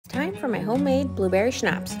Time for my homemade blueberry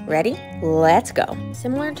schnapps. Ready? Let's go.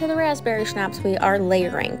 Similar to the raspberry schnapps, we are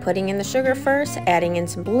layering, putting in the sugar first, adding in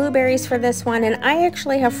some blueberries for this one, and I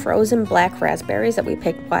actually have frozen black raspberries that we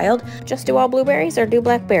picked wild. Just do all blueberries or do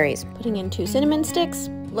blackberries. Putting in 2 cinnamon sticks,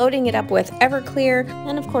 loading it up with Everclear,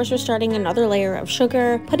 and of course we're starting another layer of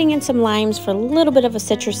sugar, putting in some limes for a little bit of a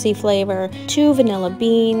citrusy flavor, 2 vanilla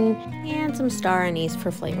bean, and some star anise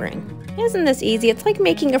for flavoring. Isn't this easy? It's like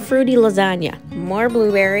making a fruity lasagna. More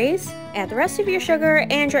blueberries, add the rest of your sugar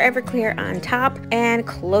and your Everclear on top, and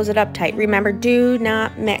close it up tight. Remember, do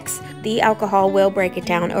not mix. The alcohol will break it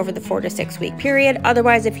down over the 4 to 6 week period.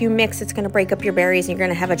 Otherwise, if you mix, it's going to break up your berries and you're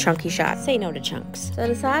going to have a chunky shot. Say no to chunks. Set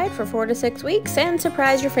aside for 4 to 6 weeks and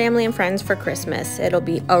surprise your family and friends for Christmas. It'll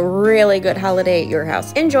be a really good holiday at your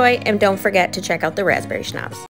house. Enjoy, and don't forget to check out the raspberry schnapps.